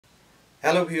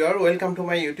Hello viewer, welcome to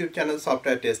my YouTube channel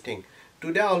Software Testing.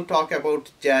 Today I will talk about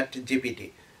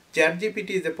ChatGPT. ChatGPT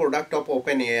is a product of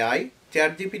OpenAI.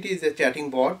 ChatGPT is a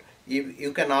chatting bot. If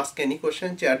you can ask any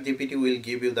question, ChatGPT will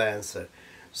give you the answer.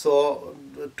 So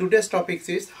today's topic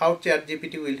is how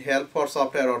ChatGPT will help for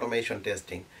software automation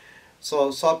testing.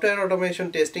 So software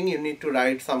automation testing, you need to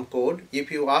write some code. If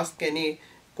you ask any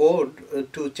code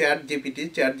to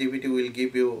ChatGPT, ChatGPT will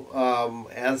give you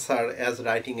answer as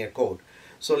writing a code.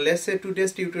 So let's say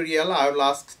today's tutorial I will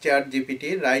ask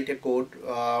ChatGPT write a code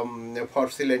for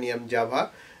Selenium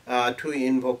Java to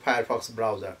invoke Firefox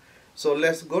browser. So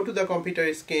let's go to the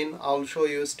computer screen. I'll show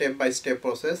you step-by-step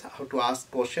process how to ask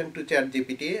question to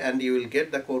ChatGPT, and you will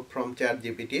get the code from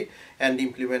ChatGPT and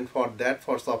implement for that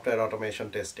for software automation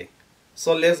testing.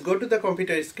 So let's go to the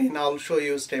computer screen. I'll show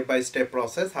you step-by-step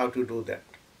process how to do that.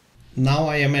 Now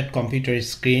I am at computer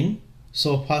screen.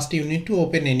 So first you need to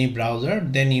open any browser,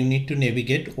 then you need to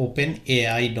navigate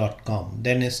openai.com,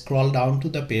 then scroll down to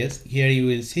the page. Here you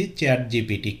will see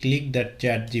ChatGPT. Click that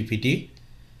ChatGPT.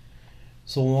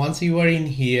 So once you are in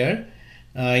here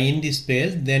in this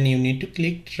page, then you need to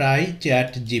click try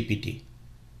ChatGPT.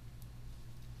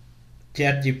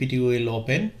 ChatGPT will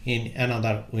open in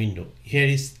another window. Here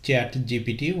is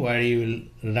ChatGPT where you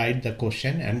will write the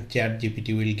question and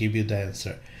ChatGPT will give you the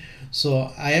answer.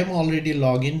 So I am already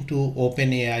logged in to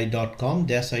openai.com.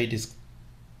 That's why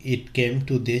it came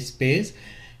to this page.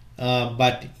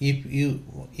 But if you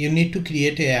need to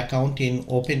create an account in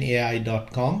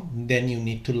openai.com, then you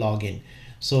need to log in.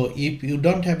 So if you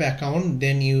don't have account,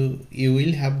 then you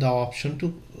will have the option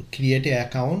to create an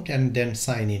account and then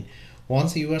sign in.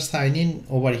 Once you are signed in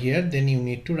over here, then you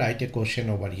need to write a question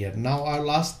over here. Now I'll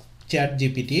ask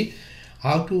ChatGPT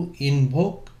how to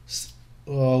invoke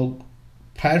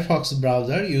Firefox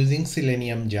browser using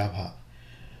Selenium Java.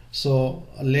 So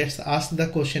let's ask the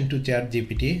question to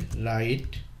ChatGPT.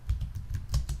 Write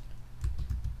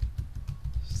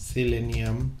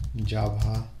Selenium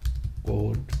Java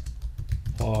code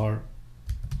for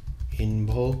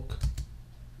invoke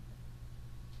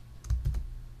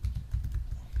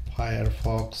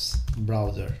Firefox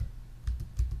browser.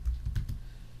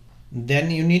 Then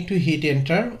you need to hit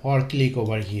enter or click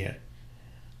over here.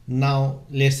 Now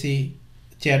let's see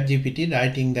ChatGPT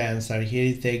writing the answer. Here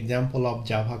is the example of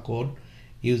Java code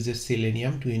uses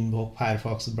Selenium to invoke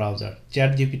Firefox browser.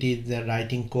 ChatGPT is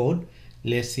writing code.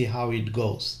 Let's see how it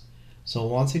goes. So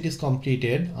once it is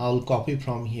completed, I'll copy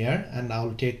from here and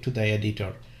I'll take to the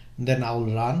editor. Then I'll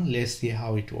run. Let's see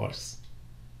how it works.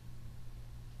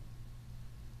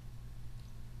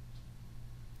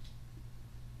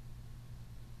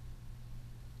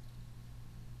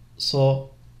 So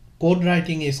code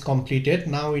writing is completed.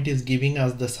 Now it is giving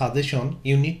us the suggestion.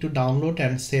 You need to download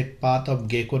and set path of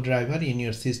Gecko driver in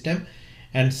your system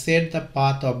and set the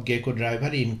path of Gecko driver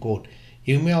in code.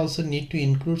 You may also need to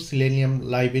include Selenium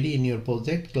library in your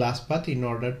project class path in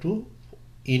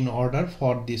order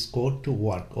for this code to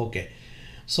work. Okay.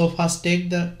 So first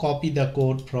copy the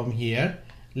code from here.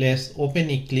 Let's open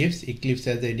Eclipse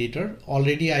as editor.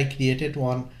 Already I created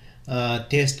one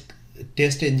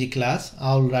test.ng class.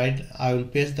 I will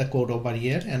paste the code over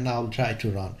here and I'll try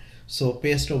to run. So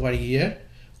paste over here.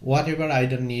 Whatever I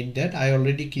don't need that, I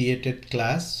already created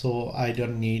class, so I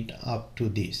don't need up to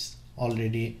this.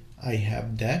 Already I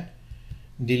have that.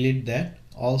 Delete that.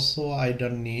 Also I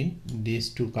don't need these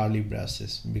two curly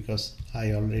braces because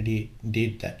I already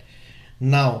did that.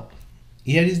 Now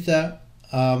here is the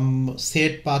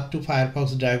set path to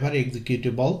Firefox driver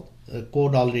executable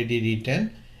code already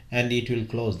written, and it will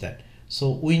close that.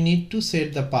 So we need to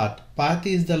set the path. Path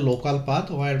is the local path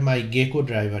where my Gecko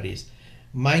driver is.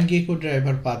 My Gecko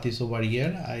driver path is over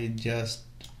here. I just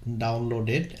download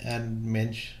it and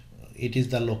mention it is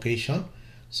the location.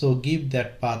 So give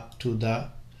that path to the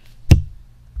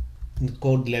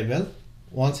code level.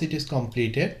 Once it is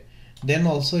completed, then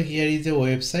also here is a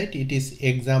website. It is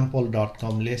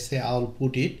example.com. Let's say I'll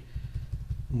put it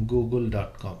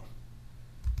google.com.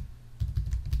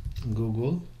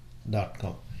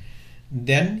 google.com.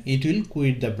 Then it will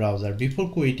quit the browser. Before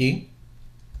quitting,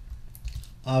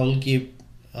 I will give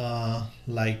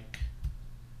like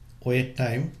wait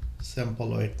time, sample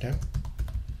wait time,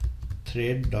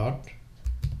 thread dot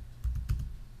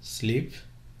sleep.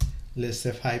 Let's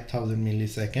say 5000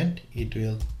 millisecond. It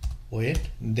will wait,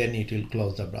 then it will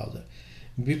close the browser.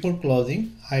 Before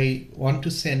closing, I want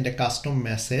to send a custom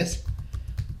message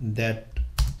that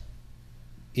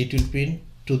it will print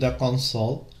to the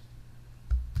console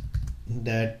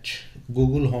that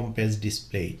Google homepage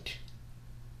displayed.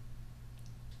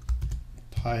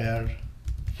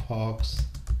 Firefox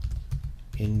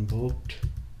invoked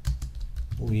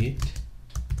with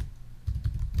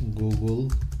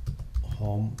Google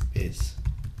home page.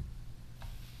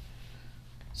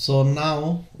 So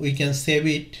now we can save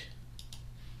it,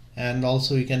 and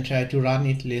also we can try to run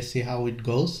it. Let's see how it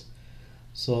goes.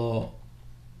 So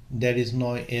there is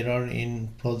no error in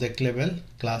project level,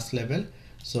 class level.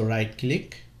 So right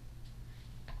click,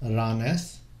 run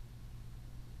as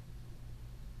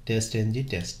test-ng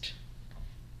test.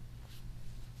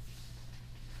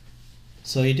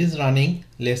 So it is running.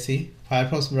 Let's see,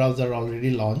 Firefox browser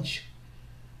already launched,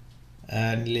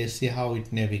 and let's see how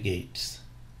it navigates.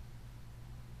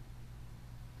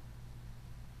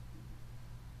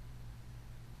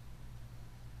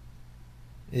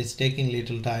 It's taking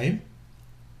little time.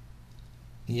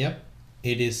 Yep,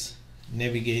 it is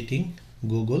navigating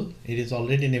Google. It is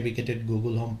already navigated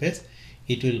Google homepage.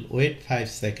 It will wait 5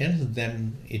 seconds,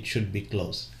 then it should be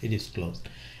closed. It is closed.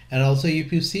 And also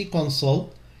if you see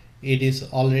console, it is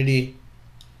already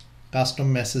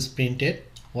custom message printed.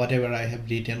 Whatever I have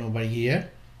written over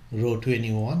here, row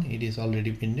 21, it is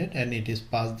already printed, and it is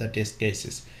passed the test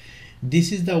cases.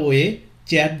 This is the way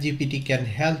ChatGPT can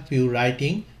help you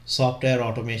writing software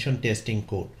automation testing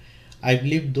code. I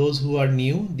believe those who are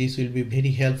new, this will be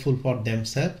very helpful for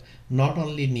themselves. Not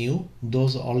only new,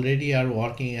 those already are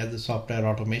working as a software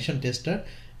automation tester,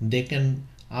 they can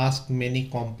ask many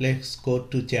complex code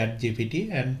to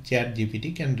ChatGPT, and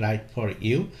ChatGPT can write for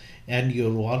you, and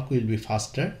your work will be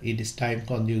faster. It is time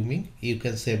consuming. You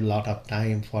can save a lot of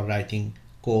time for writing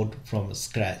code from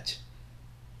scratch.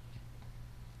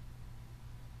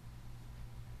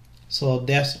 So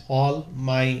that's all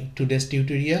my today's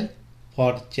tutorial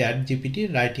for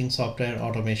ChatGPT writing software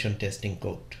automation testing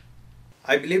code.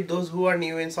 I believe those who are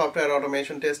new in software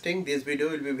automation testing, this video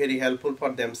will be very helpful for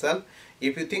themselves.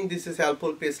 If you think this is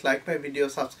helpful, please like my video,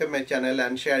 subscribe my channel,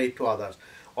 and share it to others.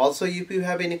 Also, if you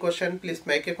have any question, please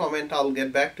make a comment. I'll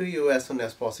get back to you as soon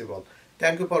as possible.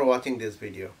 Thank you for watching this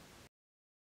video.